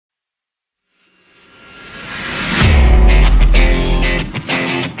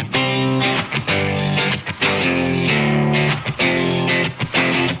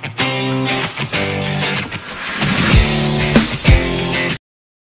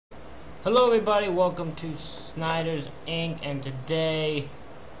Hello everybody, welcome to Snyder's Inc. and today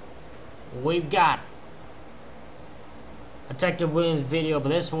we've got Detective Williams video, but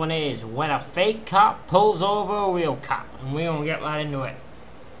this one is when a fake cop pulls over a real cop, and we're gonna get right into it.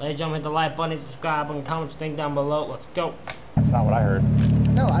 Ladies and gentlemen, hit the like button, subscribe button, comment your thing down below. Let's go. That's not what I heard.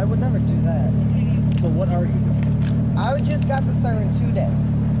 No, I would never do that. So what are you doing? I just got the siren today.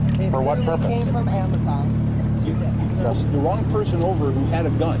 It For what literally purpose? came from Amazon today. So, The wrong person over who had a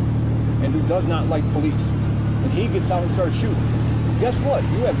gun and who does not like police, and he gets out and starts shooting. Guess what?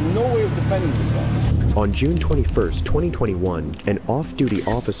 You have no way of defending yourself. On June 21st, 2021, an off-duty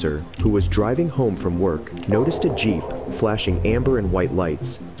officer who was driving home from work noticed a Jeep flashing amber and white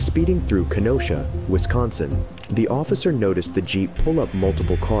lights speeding through Kenosha, Wisconsin. The officer noticed the Jeep pull up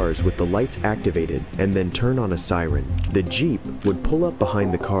multiple cars with the lights activated and then turn on a siren. The Jeep would pull up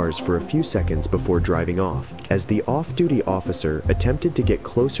behind the cars for a few seconds before driving off. As the off-duty officer attempted to get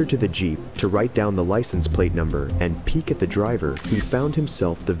closer to the Jeep to write down the license plate number and peek at the driver, he found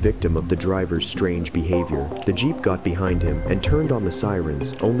himself the victim of the driver's strange behavior. The Jeep got behind him and turned on the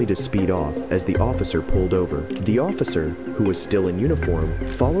sirens, only to speed off as the officer pulled over. The officer, who was still in uniform,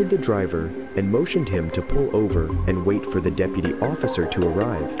 followed the driver and motioned him to pull over and wait for the deputy officer to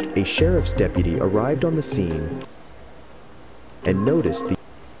arrive. A sheriff's deputy arrived on the scene and noticed the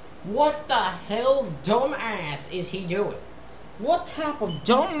What the hell dumbass is he doing? What type of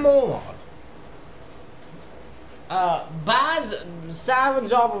dumb moron? Buys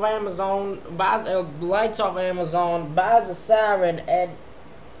sirens off of Amazon, buys lights off of Amazon, buys a siren, and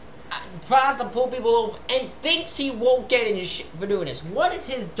tries to pull people over, and thinks he won't get any shit for doing this. What is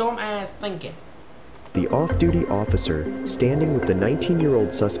his dumb ass thinking? The off-duty officer standing with the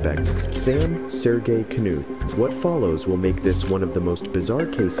 19-year-old suspect, Sam Sergey Knuth. What follows will make this one of the most bizarre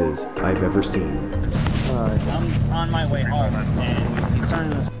cases I've ever seen. I'm on my way home, and he's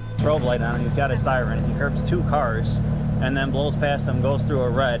turning his strobe light on, and he's got a siren. He curbs two cars, and then blows past them, goes through a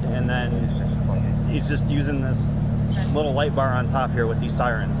red, and then he's just using this little light bar on top here with these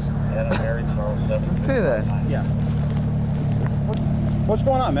sirens. Look at that. Yeah. What's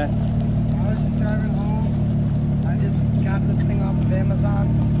going on, man? I was just driving home. I just got this thing off of Amazon,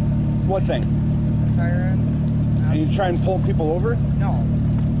 What thing? the siren. And you try and pull people over? No,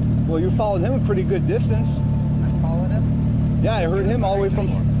 Well, you followed him a pretty good distance. I followed him. Yeah, I heard him all the way from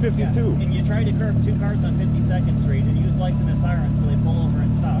 52. And you try to curb two cars on 52nd Street and use lights and a siren so they pull over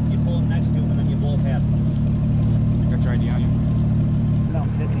and stop. You pull them next to them, and then you blow past them. Got your ID on you? No,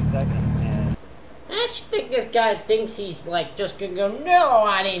 52nd. And I just think this guy thinks he's like just gonna go, no,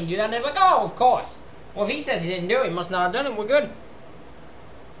 I didn't do that. And they're like, oh, of course. Well, if he says he didn't do it, he must not have done it. We're good.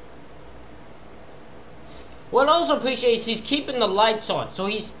 What I also appreciate is he's keeping the lights on. So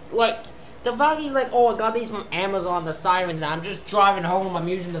he's like, the fact he's like, oh, I got these from Amazon, the sirens. I'm just driving home. I'm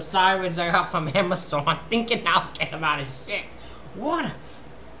using the sirens I got from Amazon, thinking I'll get him out of shit. What a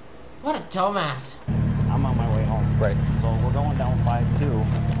dumbass. I'm on my way home. Right. So we're going down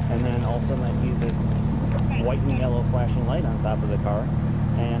 5-2, and then all of a sudden I see this white and yellow flashing light on top of the car,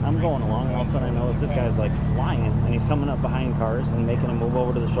 and I'm going along, and all of a sudden I notice this guy's like flying, and he's coming up behind cars and making a move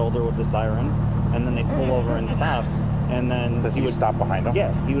over to the shoulder with the siren, and then they pull over and stop, and then Does he stop behind him?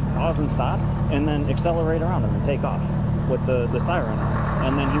 Yeah, he would pause and stop, and then accelerate around him and take off with the siren on,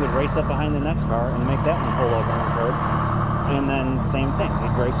 and then he would race up behind the next car and make that one pull over and curb. And then same thing,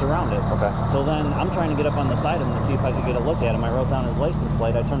 he'd race around it. Okay. So then I'm trying to get up on the side of him to see if I could get a look at him. I wrote down his license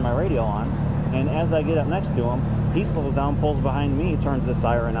plate, I turned my radio on, and as I get up next to him, he slows down, pulls behind me, turns the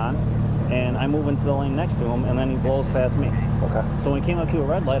siren on, and I move into the lane next to him, and then he blows past me. Okay. So when he came up to a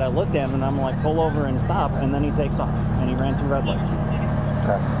red light, I looked at him and I'm like, pull over and stop, and then he takes off, and he ran two red lights.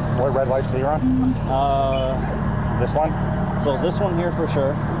 Okay. What red lights do you run? This one? So this one here for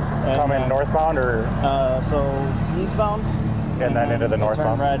sure. And, Coming northbound or? So eastbound. And then into the it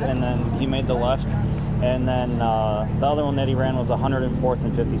northbound? turned red, and then he made the left. And then the other one that he ran was 104th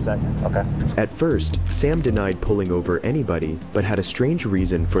and 52nd. Okay. At first, Sam denied pulling over anybody, but had a strange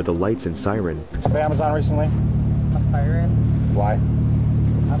reason for the lights and siren. Off Amazon recently? A siren. Why?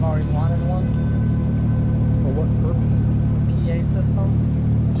 I've already wanted one. For what purpose? PA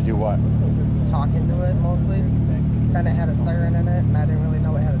system. To do what? Talking to it mostly. Kind of had a siren in it, and I didn't really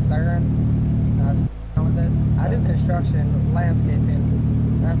know it had a siren. And I was with it. I do construction,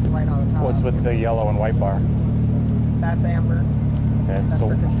 landscaping. That's the light on the top. What's with the yellow and white bar? That's amber. Okay. That's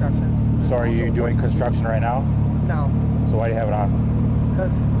for construction. So are you doing construction right now? No, So why do you have it on?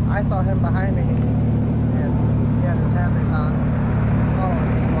 because I saw him behind me, and he had his hazards on. He was following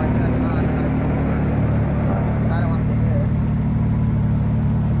me, so I turned him on, and I don't want to get hit.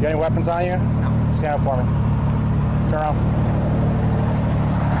 You got any weapons on you? No. Stand up for me. Turn around.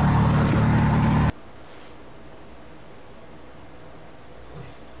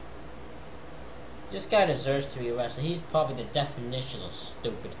 This guy deserves to be arrested. He's probably the definition of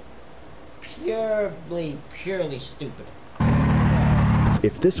stupid. Purely stupid.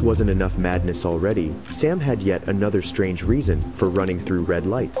 If this wasn't enough madness already, Sam had yet another strange reason for running through red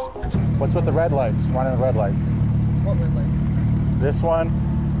lights. What's with the red lights? Running the red lights. What red light? This one,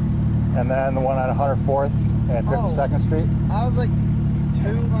 and then the one on 104th and 52nd Street. I was like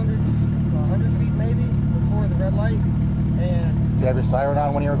 100 feet maybe before the red light, and Did you have your siren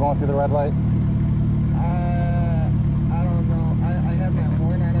on when you were going through the red light? I don't know. I had my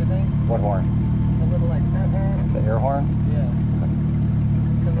horn on, I think. What horn? The little like The air horn? Yeah.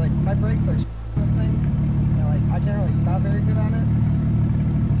 Because like my brakes are this thing, and like I can't really stop very good on it.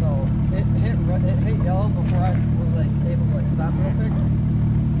 So it hit yellow before I was like able to like stop real quick.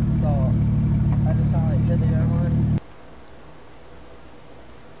 So I just kind of like hit the air horn.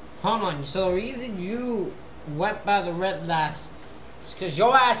 Hold on, so the reason you went by the red lights is because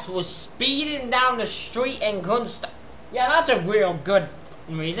your ass was speeding down the street and couldn't stop. Yeah, that's a real good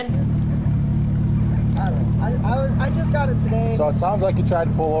reason. I don't know. I just got it today. So it sounds like you tried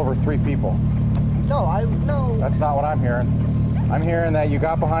to pull over 3 people. No. That's not what I'm hearing. I'm hearing that you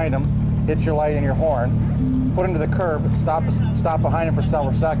got behind him, hit your light and your horn, put him to the curb, stop behind him for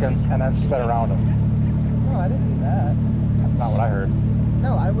several seconds, and then sped around him. No, I didn't do that. That's not what I heard.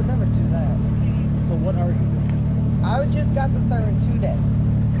 No, I would never do that. So what are you doing? I just got the siren today.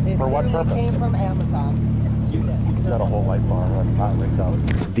 It For what literally purpose? Came from Amazon today. He's got a whole light bar that's not linked up.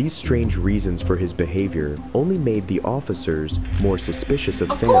 These strange reasons for his behavior only made the officers more suspicious of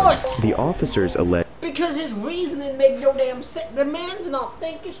Of Sam. course! The officers alleged Because his reasoning make no damn sense. The man's not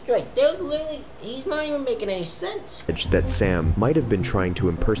thinking straight. He's not even making any sense. that Sam might have been trying to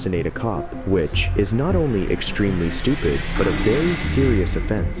impersonate a cop, which is not only extremely stupid, but a very serious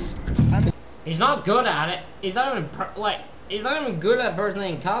offense. He's not good at it. He's not even he's not even good at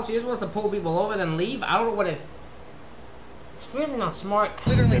impersonating cops. He just wants to pull people over then leave. I don't know what his. It's really not smart.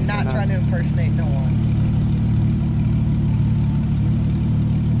 Literally not trying to impersonate no one.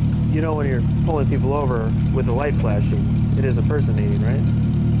 You know when you're pulling people over with the light flashing, it is impersonating, right?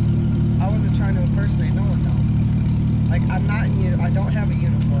 I wasn't trying to impersonate no one, no. Like, I'm not in I don't have a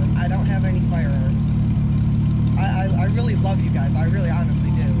uniform. I don't have any firearms. I really love you guys. I really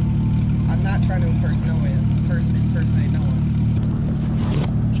honestly do. I'm not trying to impersonate no one.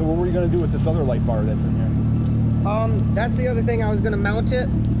 So what were you going to do with this other light bar that's in here? That's the other thing. I was going to mount it.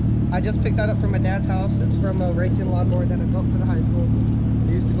 I just picked that up from my dad's house. It's from a racing lawnmower that I built for the high school.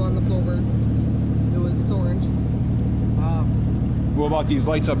 It used to go on the Flowbird. It's orange. What about these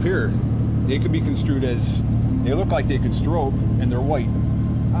lights up here? They could be construed as, they look like they could strobe, and they're white.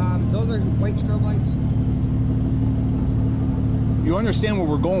 Those are white strobe lights. You understand where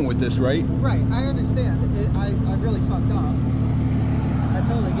we're going with this, right? Right, I understand. I really fucked up. I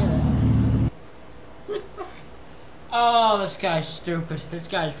totally get it. Oh, this guy's stupid. This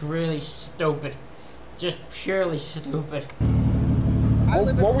guy's really stupid. Just purely stupid.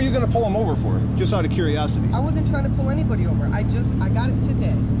 What were you going to pull him over for? Just out of curiosity. I wasn't trying to pull anybody over. I got it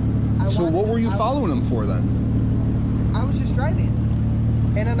today. So what were you following him for then? I was just driving.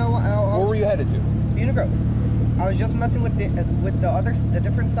 And I know Where were you headed to? Buena Grove. I was just messing with the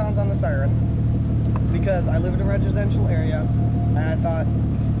different sounds on the siren because I live in a residential area, and I thought,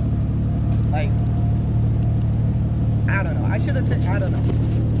 like, I don't know. I should have. I don't know.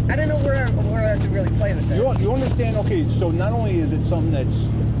 I didn't know where I could really play this. You understand? Okay, so not only is it something that's,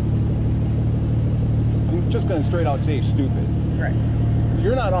 I'm just going to straight out say stupid. Right.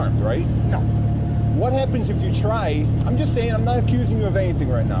 You're not armed, right? No. What happens if you try? I'm just saying. I'm not accusing you of anything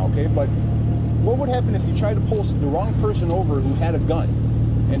right now, okay? But what would happen if you tried to pull the wrong person over who had a gun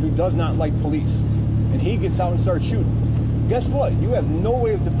and who does not like police, and he gets out and starts shooting? Guess what? You have no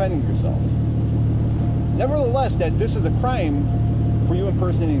way of defending yourself. Nevertheless, that this is a crime for you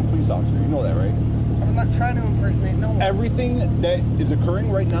impersonating a police officer. You know that, right? I'm not trying to impersonate no one. Everything that is occurring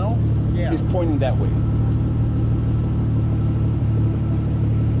right now is pointing that way.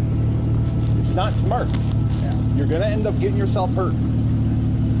 It's not smart. Yeah. You're going to end up getting yourself hurt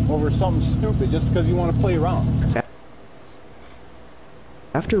over something stupid just because you want to play around.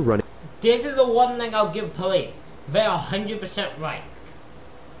 After running This is the one thing I'll give police. They're 100% right.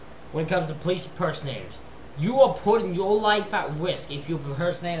 When it comes to police impersonators, you are putting your life at risk if you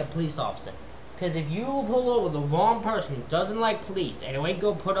impersonate a police officer. Because if you pull over the wrong person who doesn't like police and they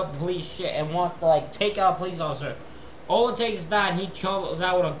go put up police shit and wants to like take out a police officer, all it takes is that and he comes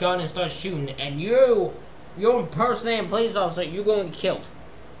out with a gun and starts shooting, and you're impersonating a police officer, you're going to get killed.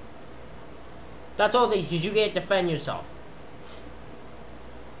 That's all it takes, because you can't defend yourself.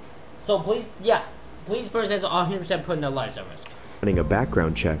 So police impersonators are 100% putting their lives at risk. Running a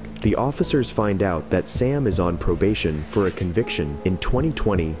background check, the officers find out that Sam is on probation for a conviction in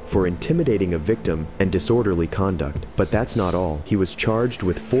 2020 for intimidating a victim and disorderly conduct. But that's not all. He was charged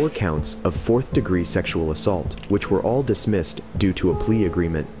with 4 counts of 4th-degree sexual assault, which were all dismissed due to a plea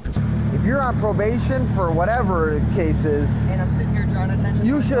agreement. If you're on probation for whatever the case is, And I'm sitting here drawing attention.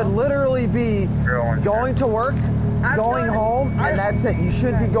 you should literally be going to work, going home, and that's it. You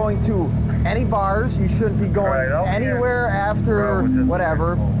shouldn't be going to any bars. You shouldn't be going anywhere after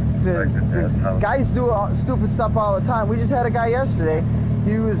whatever. Because guys do stupid stuff all the time. We just had a guy yesterday.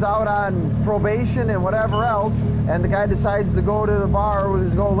 He was out on probation and whatever else, and the guy decides to go to the bar with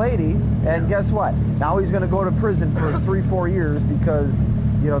his old lady, and guess what? Now he's going to go to prison for 3-4 years because,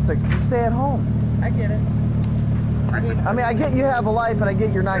 you know, it's like, just stay at home. I get it. I mean, I get you have a life and I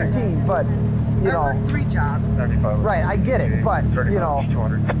get you're 19, but, you I know. work 3 jobs. Right, I get it, but, you know,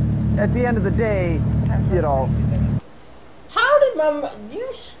 at the end of the day, you know. How did you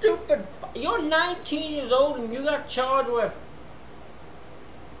stupid, you're 19 years old and you got charged with,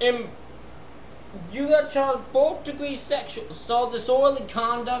 you got charged 4th-degree sexual assault, disorderly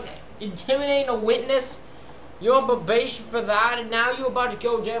conduct, intimidating a witness. You're on probation for that, and now you're about to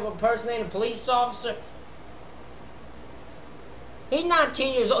go to jail for impersonating a police officer. He's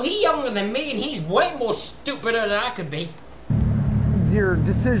 19 years old. He's younger than me, and he's way more stupider than I could be. Your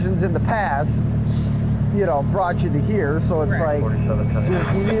decisions in the past, you know, brought you to here, so it's like,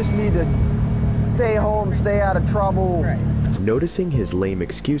 you just need to stay home, stay out of trouble. Right. Noticing his lame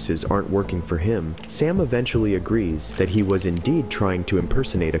excuses aren't working for him, Sam eventually agrees that he was indeed trying to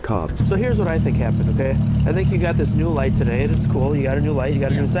impersonate a cop. So here's what I think happened, okay? I think you got this new light today, and it's cool. You got a new light, you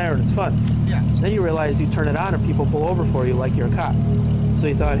got a new siren, it's fun. Yeah. Then you realize you turn it on and people pull over for you like you're a cop. So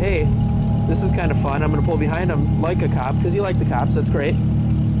you thought, hey, this is kind of fun. I'm going to pull behind them like a cop because you like the cops. That's great.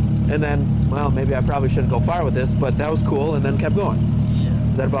 And then, well, maybe I probably shouldn't go far with this, but that was cool, and then kept going. Yeah.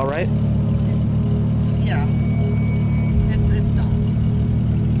 Is that about right? Yeah. It's dumb.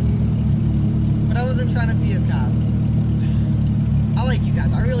 But I wasn't trying to be a cop. I like you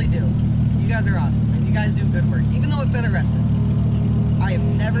guys. I really do. You guys are awesome, and you guys do good work. Even though I've been arrested, I have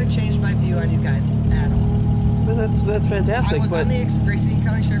never changed my view on you guys at all. Well, that's fantastic. I was but on the Gracie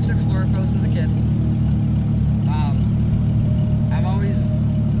County Sheriff's Explorer post as a kid.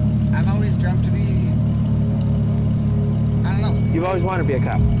 I've always dreamt to be, I don't know. you've always wanted to be a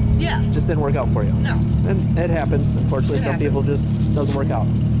cop. Yeah. Just didn't work out for you. No. And it happens. Unfortunately, It some people happens. just doesn't work out.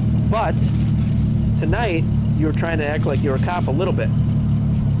 But tonight, you were trying to act like you were a cop a little bit,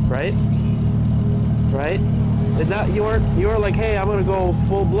 right? Right? And not, you were like, hey, I'm gonna go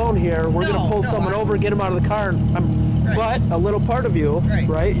full blown here. We're gonna pull someone over, get him out of the car. Right. But a little part of you,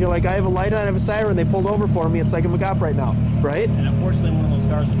 right? You're like, I have a light on, I have a siren. They pulled over for me. It's like I'm a cop right now, right? And unfortunately, one of those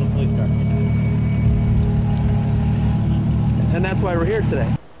cars was a police car. And that's why we're here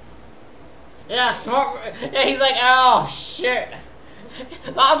today. Yeah, smart. Yeah, he's like, oh shit.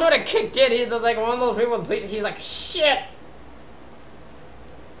 I was when it kicked in. He's like one of those people in police. He's like, shit.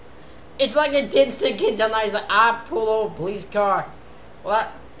 It's like it didn't sink in till now. He's like, I pulled over a police car.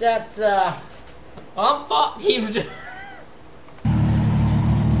 Well, that's I'm fucked. He was.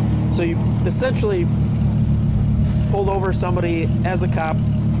 So you essentially pulled over somebody as a cop,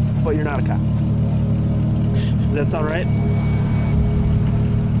 but you're not a cop. Does that sound right?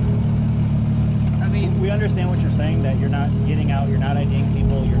 I mean, We understand what you're saying, that you're not getting out, you're not IDing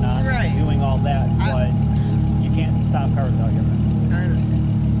people, you're not doing all that, but you can't stop cars out here. I understand.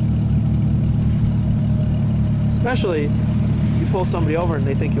 Especially, you pull somebody over and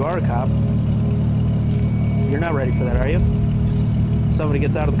they think you are a cop. You're not ready for that, are you? Somebody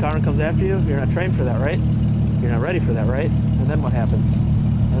gets out of the car and comes after you, you're not trained for that, right? You're not ready for that, right? And then what happens?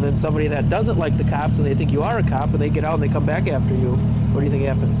 And then somebody that doesn't like the cops and they think you are a cop and they get out and they come back after you, what do you think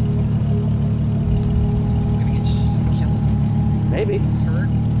happens? I'm gonna get killed. Maybe. Hurt.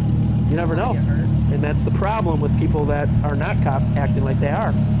 You never know. Get hurt. And that's the problem with people that are not cops acting like they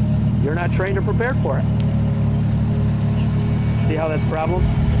are. You're not trained or prepared for it. See how that's a problem?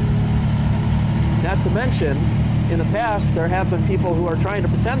 Not to mention, in the past, there have been people who are trying to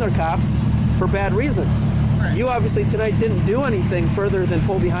pretend they're cops for bad reasons. Right. You obviously tonight didn't do anything further than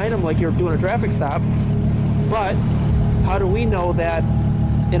pull behind them like you're doing a traffic stop. But how do we know that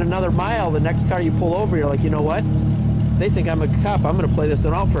in another mile, the next car you pull over, you're like, you know what? They think I'm a cop. I'm going to play this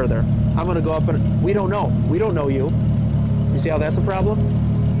one out further. I'm going to go up and... We don't know. We don't know you. You see how that's a problem?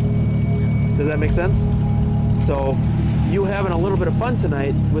 Does that make sense? So you having a little bit of fun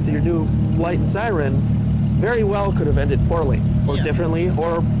tonight with your new light and siren very well could have ended poorly or differently,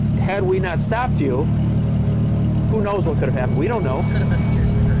 or had we not stopped you, who knows what could have happened. We don't know. Could have been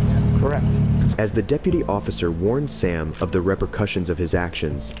seriously hurt. Yeah. Correct. As the deputy officer warns Sam of the repercussions of his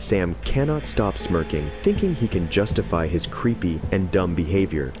actions, Sam cannot stop smirking, thinking he can justify his creepy and dumb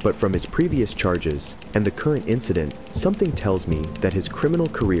behavior. But from his previous charges and the current incident, something tells me that his criminal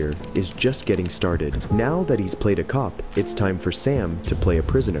career is just getting started. Now that he's played a cop, it's time for Sam to play a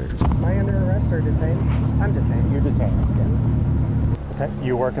prisoner. Am I under arrest or detained? I'm detained. You're detained. Yeah. What time,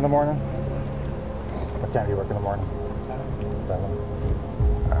 you work in the morning? What time do you work in the morning? 7.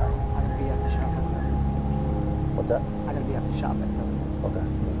 I'm gonna be at the shop at 7. What's that? I'm gonna be at the shop at 7. Okay.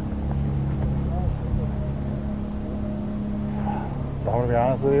 So I'm gonna be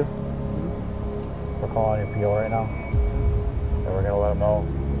honest with you. We're calling your PO right now, and we're gonna let them know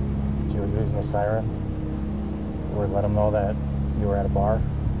that you were using the siren. We're gonna let them know that you were at a bar.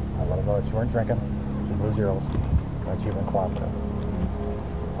 I let them know that you weren't drinking, that you blew zeros, and that you've been cooperative.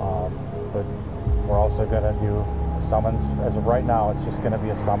 But we're also gonna do a summons. As of right now, it's just gonna be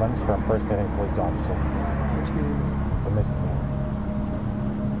a summons for impersonating a police officer. Which means It's a misdemeanor.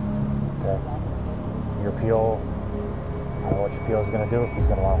 Okay. Your PO, I don't know what your PO is going to do. If he's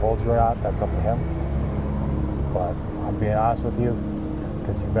going to want to hold you or not, that's up to him. But I'm being honest with you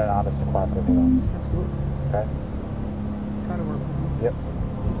because you've been honest and cooperative with us. absolutely. Okay? Try to work with you. Yep.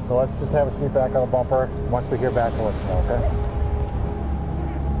 So let's just have a seat back on the bumper. Once we hear back, we'll let you know, okay?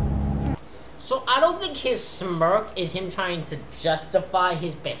 So I don't think his smirk is him trying to justify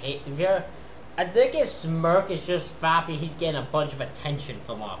his behavior. I think his smirk is just fappy. He's getting a bunch of attention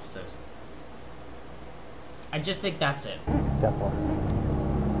from officers. I just think that's it. Definitely.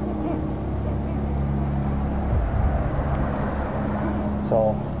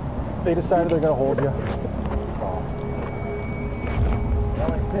 So they decided they're going to hold you. So. Well,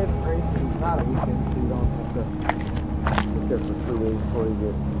 like David Grayson, it's not a weekend, so you don't have to sit there for 3 days before you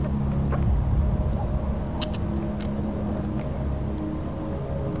get.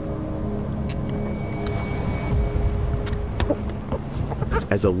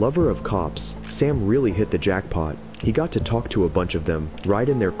 As a lover of cops, Sam really hit the jackpot. He got to talk to a bunch of them, ride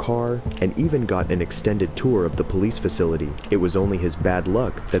in their car, and even got an extended tour of the police facility. It was only his bad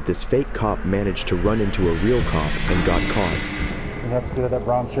luck that this fake cop managed to run into a real cop and got caught. You have a seat of that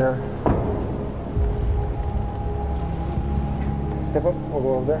brown chair. Step up, we'll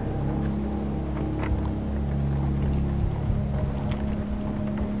go over there.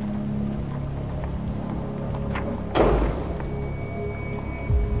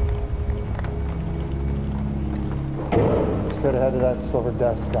 Straight ahead of that silver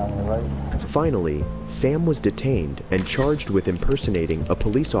desk on your right. Finally, Sam was detained and charged with impersonating a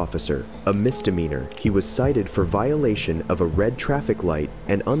police officer, a misdemeanor. He was cited for violation of a red traffic light,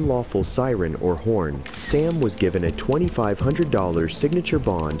 an unlawful siren or horn. Sam was given a $2,500 signature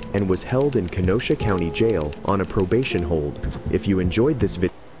bond and was held in Kenosha County Jail on a probation hold. If you enjoyed this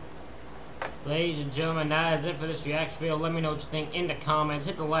video, Ladies and gentlemen, that is it for this reaction video. Let me know what you think in the comments.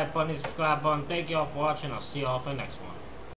 Hit the like button, hit the subscribe button. Thank you all for watching. I'll see you all for the next one.